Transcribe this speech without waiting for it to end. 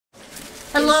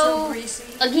Hello,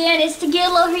 again, it's the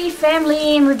Guillory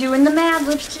family, and we're doing the Mad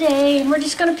Libs today, and we're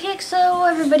just gonna pick, so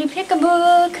everybody pick a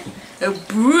book. A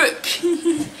book?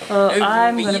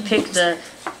 I'm gonna pick the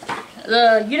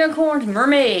Unicorns,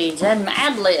 Mermaids, and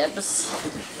Mad Libs.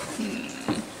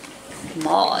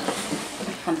 Mod,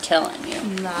 I'm telling you.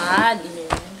 Mad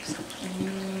Libs.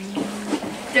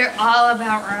 They're all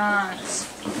about rhymes.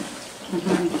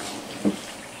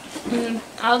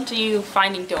 I'll do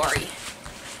Finding Dory.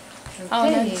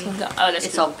 Okay. That's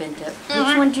it's all bent up.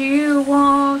 Which one do you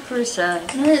want for a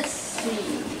side? Let's see.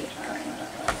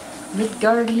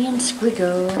 Midgardian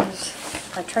Squiggles.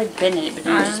 I tried bending it, but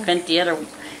then it just bent the other,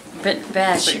 bent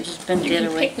back, but it just bent the other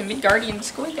way. You can pick the Midgardian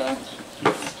Squiggle.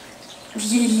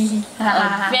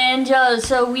 Avengers.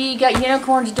 So we got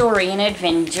Unicorns, Dory And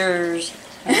Avengers.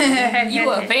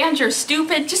 You Avengers,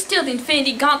 stupid! Just steal the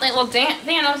Infinity Gauntlet while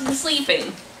Thanos is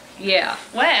sleeping. Yeah.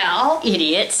 Well,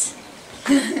 Idiots.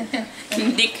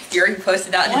 Nick Fury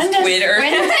posted out on his Twitter.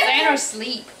 When does Thanos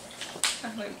sleep?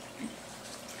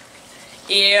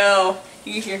 Ew.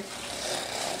 You hear?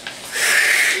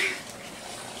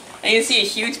 I can see a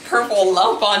huge purple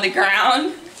lump on the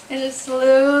ground. And it's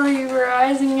slowly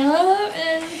rising up,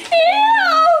 and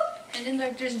Ew! And then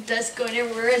like there's dust going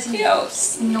everywhere as he Ew.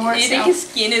 snorts. Do you think his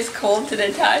skin is cold to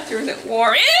the touch, or is it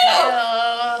warm?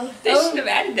 Ew! They should have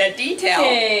added that detail.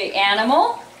 Okay,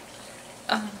 animal.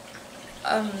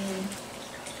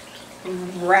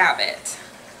 Rabbit.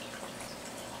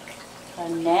 A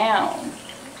noun.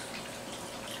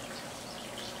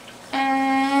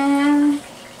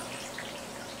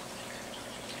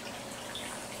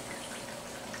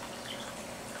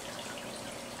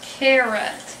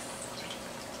 Carrot.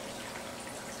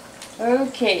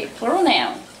 Okay, plural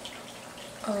noun.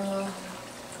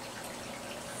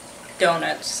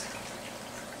 Donuts.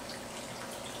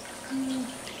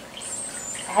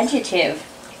 Adjective.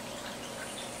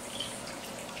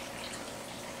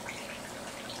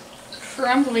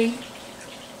 Crumbly.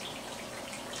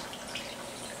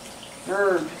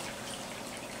 Verb.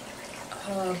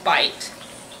 Bite.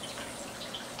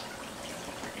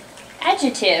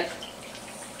 Adjective.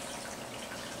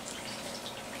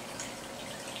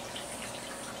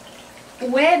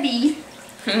 Webby.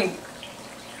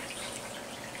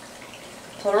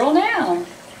 Plural noun.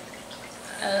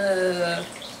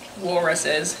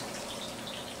 Walruses.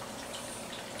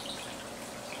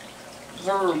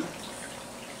 Verb.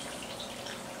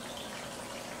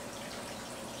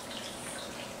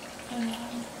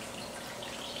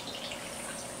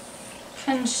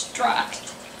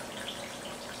 Construct.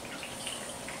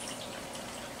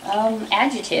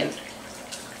 Adjective.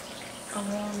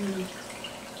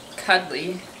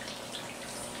 Cuddly.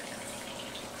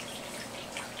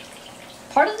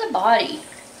 Part of the body.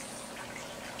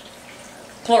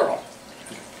 Plural.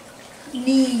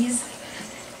 Knees.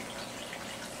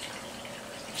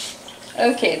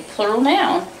 Okay, plural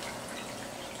noun.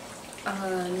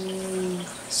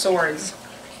 Swords.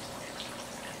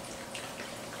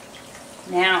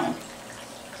 Noun.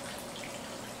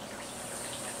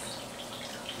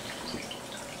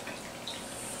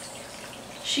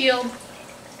 Shield.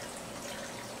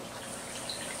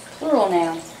 Plural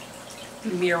noun.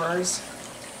 Mirrors.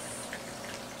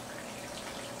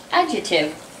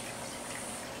 Adjective.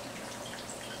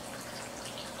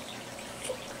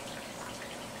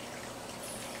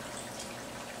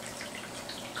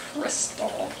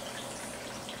 Crystal.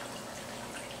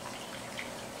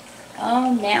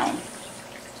 Noun.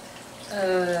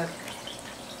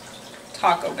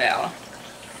 Taco Bell.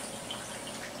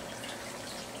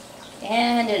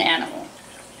 And an animal.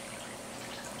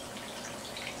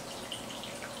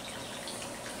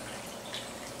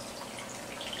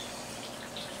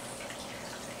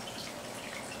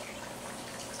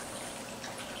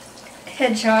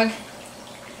 Hedgehog.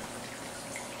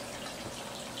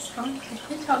 Sonic the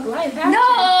Hedgehog live action.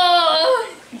 No!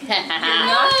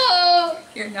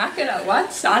 You're not gonna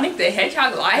watch Sonic the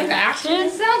Hedgehog live action?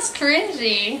 It sounds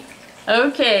cringy.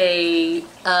 Okay,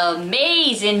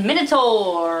 Maze and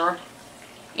Minotaur.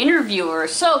 Interviewer.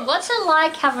 So, what's it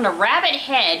like having a rabbit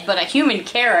head but a human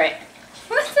carrot?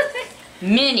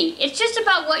 Mini. It's just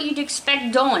about what you'd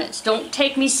expect donuts. Don't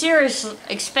take me seriously.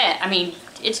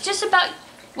 It's just about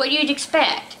what you'd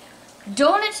expect.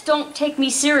 Donuts don't take me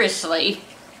seriously.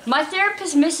 My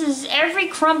therapist misses every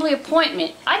crumbly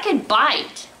appointment. I could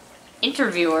bite.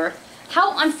 Interviewer.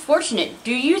 How unfortunate.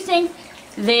 Do you think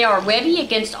they are webby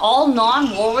against all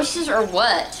non-walruses or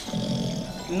what?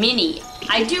 Mini.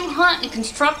 I do hunt and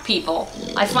construct people.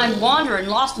 I find wandering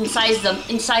lost inside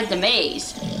the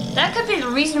maze. That could be the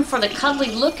reason for the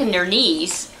cuddly look in their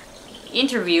knees.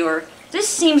 Interviewer. This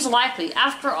seems likely.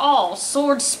 After all,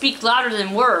 swords speak louder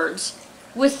than words.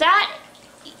 With that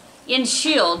in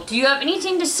shield, do you have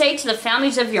anything to say to the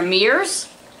families of your mirrors?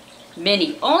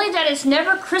 Many. Only that it's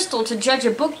never crystal to judge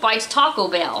a book by its Taco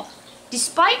Bell.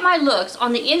 Despite my looks,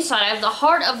 on the inside I have the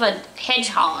heart of a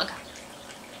hedgehog.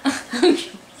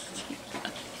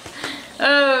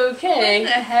 Okay. What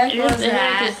the heck was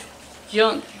that?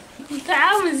 Junk.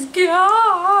 That was good.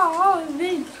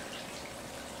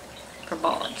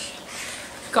 Garbage.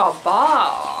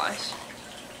 Garbage.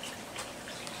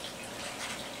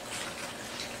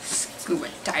 Scuba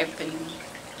diving.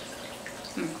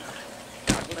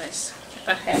 Godless. What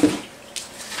the heck?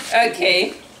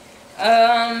 Okay.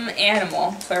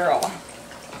 Animal, plural.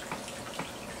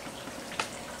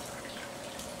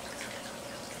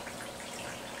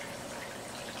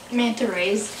 Manta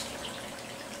rays.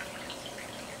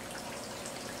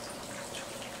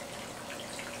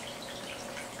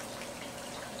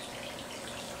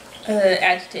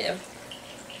 Adjective.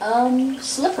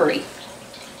 Slippery.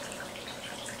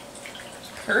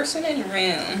 Person in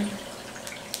room.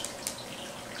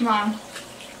 Come on.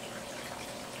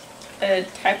 A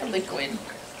type of liquid.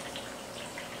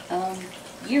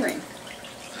 Urine.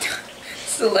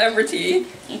 Celebrity.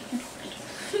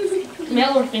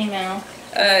 Male or female?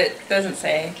 Doesn't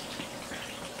say.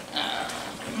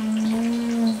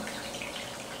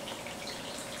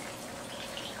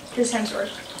 Chris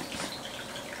Hemsworth.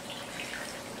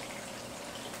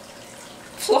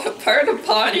 Part of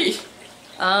body.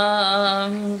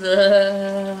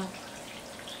 The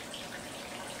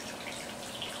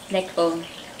neck bone.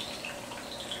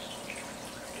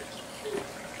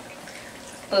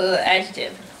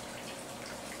 Adjective.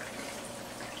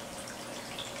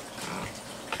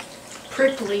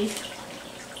 Prickly.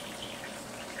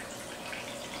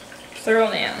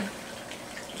 Plural noun.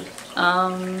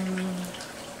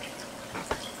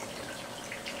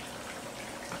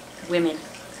 Women.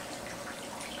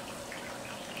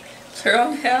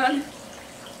 Plural noun.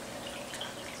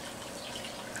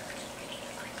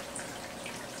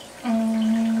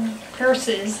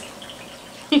 Purses.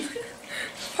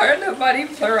 Part of body,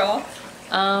 plural.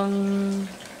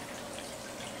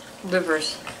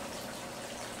 Livers.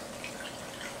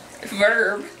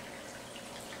 Verb.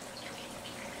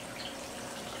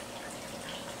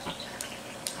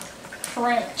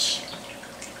 French.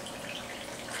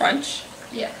 Crunch.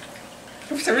 Yeah.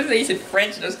 For some reason you said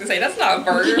French and I was gonna say that's not a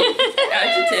verb.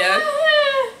 Adjective.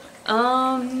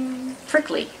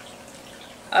 Prickly.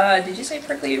 Did you say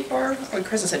prickly before? Oh,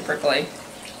 Chris said prickly.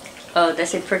 Oh, did I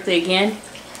say prickly again?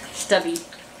 Stubby.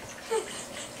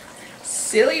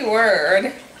 Silly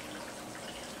word.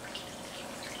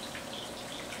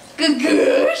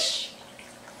 Gagoosh.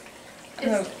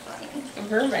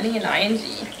 Verb ending in ing.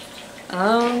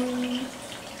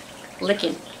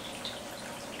 Licking.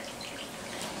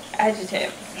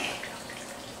 Adjective.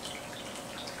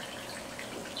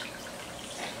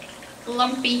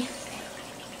 Lumpy.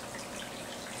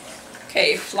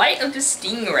 Okay, flight of the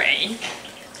stingray.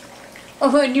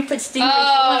 Oh, and you put stingray.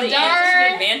 Oh,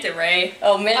 darn. Manta ray.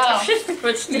 Oh, man. Oh.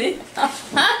 Put sting.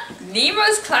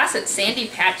 Nemo's class at Sandy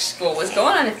Patch School was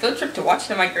going on a field trip to watch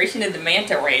the migration of the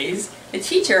manta rays. The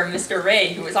teacher, Mr.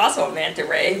 Ray, who was also a manta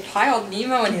ray, piled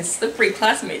Nemo and his slippery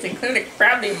classmates, including a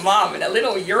crab named Mom and a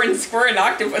little urine squirting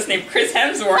octopus named Chris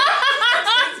Hemsworth,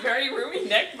 his very roomy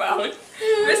neck bone.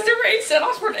 Mr. Ray set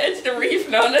off for the edge of the reef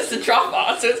known as the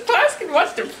drop-off so his class could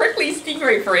watch the prickly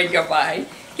stingray parade go by.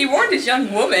 He warned his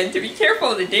young woman to be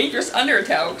careful of the dangerous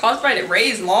undertow caused by the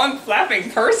rays' long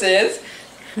flapping purses.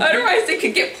 Otherwise, they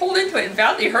could get pulled into it and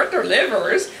badly hurt their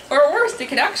livers, or worse, they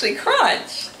could actually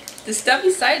crunch. The stubby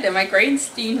side of the migraine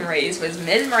stingrays was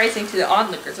mesmerizing to the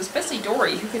onlookers, especially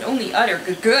Dory, who could only utter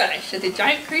 "gugush" at the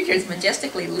giant creatures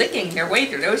majestically licking their way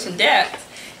through the ocean depths.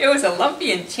 It was a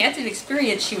lumpy, enchanting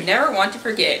experience she would never want to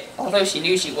forget, although she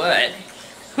knew she would.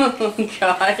 Oh,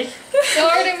 God. So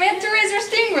are they manta rays or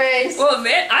stingrays? Well,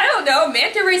 I don't know.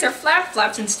 Manta rays are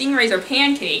flaps and stingrays are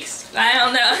pancakes. I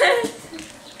don't know.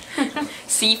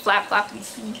 C flap and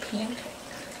C pancake.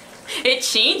 It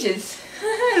changes.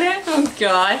 Oh,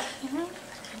 God.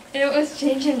 It was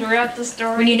changing throughout the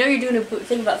story. When you know you're doing a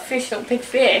thing about fish, don't pick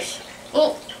fish.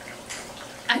 Well,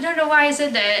 I don't know why I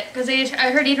said that, because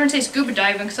I heard Adrian say scuba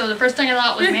diving, so the first thing I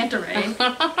thought was manta ray.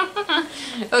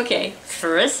 Okay,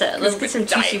 Carissa, let's get some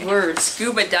juicy words.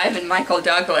 Scuba diving Michael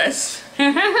Douglas.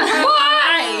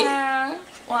 Why?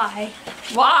 Why?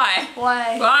 Why?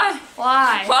 Why? Why?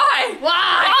 Why? Why?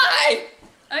 Why?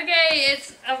 Okay,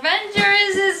 it's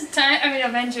Avengers' time. I mean,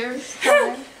 Avengers.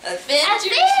 Time. Avengers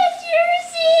is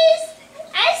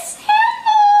assemble.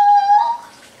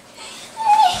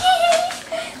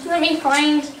 Let me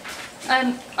find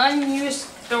an unused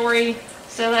story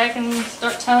so that I can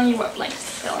start telling you what blanks to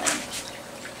fill in.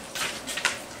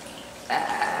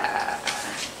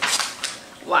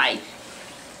 Why?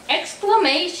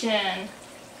 Exclamation.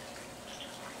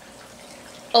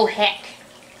 Oh heck.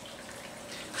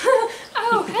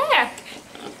 Oh, heck.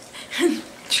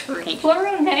 Tree.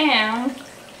 Plural noun.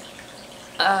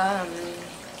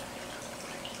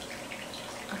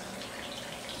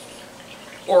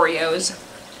 Oreos.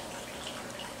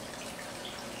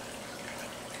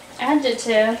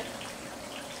 Adjective.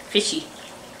 Fishy.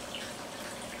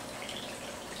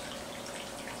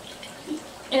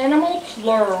 Animal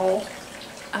plural.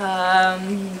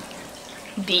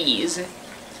 Bees.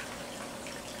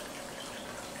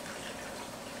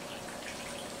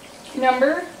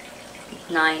 Number.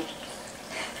 9.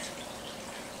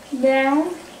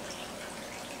 Noun.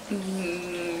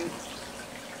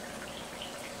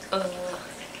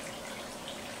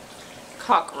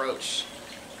 Cockroach.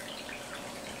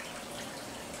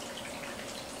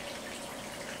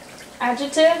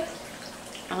 Adjective.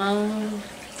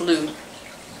 Blue.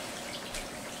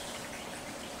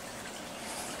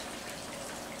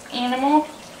 Animal.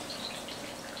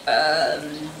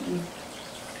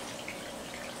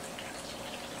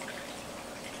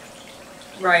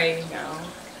 Rhino.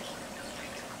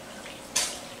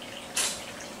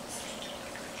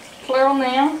 Plural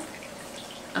noun.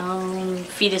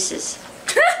 Fetuses.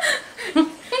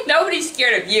 Nobody's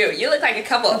scared of you. You look like a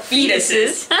couple of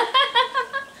fetuses.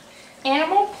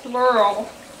 Animal plural.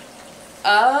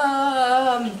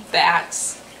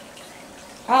 Bats.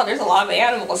 Wow, there's a lot of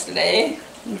animals today.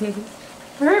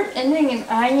 Verb ending in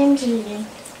ing.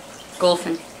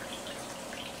 Golfing.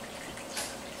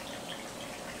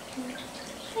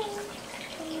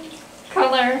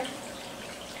 Color.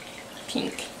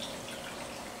 Pink.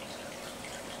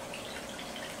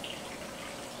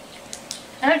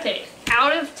 Okay,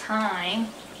 out of time.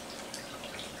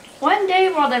 One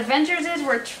day while the Avengers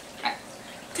were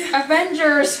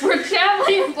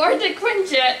traveling aboard the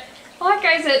Quinjet,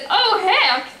 Hawkeye said, "Oh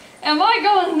heck, am I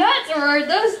going nuts or are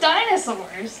those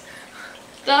dinosaurs?"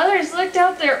 The others looked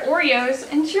out their Oreos,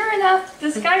 and sure enough,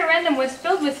 the sky around them was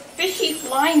filled with fishy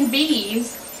flying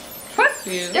bees.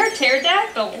 They're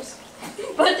pterodactyls.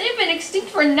 But they've been extinct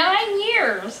for 9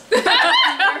 years.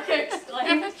 America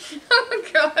exclaimed. Oh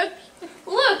god.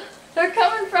 Look, they're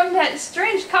coming from that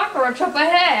strange cockroach up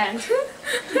ahead.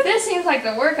 This seems like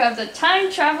the work of the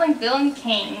time-traveling villain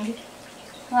king.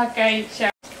 Hawkeye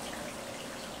shouted.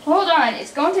 Hold on,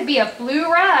 it's going to be a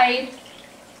blue ride.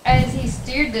 As he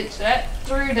steered the jet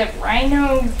through the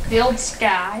rhino-filled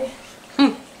sky.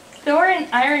 Thor and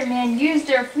Iron Man used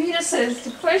their fetuses to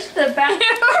push the back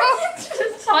into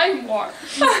the time warp.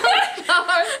 What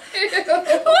is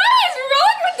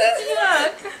wrong with this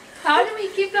book? How do we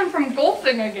keep them from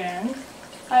golfing again?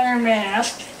 Iron Man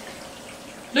asked.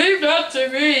 Leave that to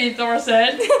me, Thor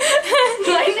said.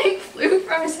 Lightning flew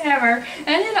from his hammer,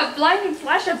 and in a blinding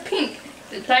flash of pink,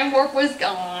 the time warp was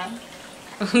gone.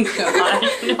 Oh god.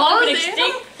 They've only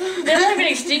been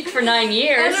extinct for 9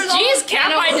 years. Jeez,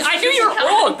 Cap, I knew you were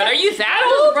old, but are you that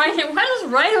old? Why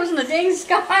those rhinos in the dang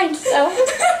sky? So.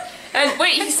 And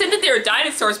wait, he said that they were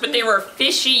dinosaurs, but they were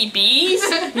fishy bees?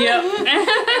 Yep. And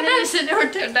then he said they were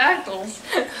pterodactyls.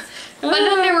 But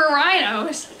then they were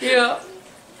rhinos. Yeah.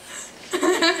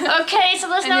 Okay, so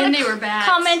let's And know then in they the were bats.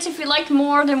 comments if you liked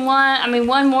more than one. I mean,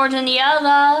 one more than the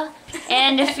other.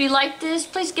 And if you like this,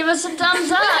 please give us a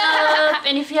thumbs up.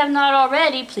 And if you have not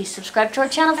already, please subscribe to our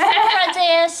channel for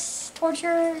this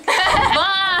torture.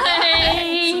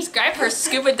 Bye. Subscribe for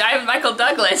Scuba Dive Michael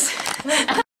Douglas.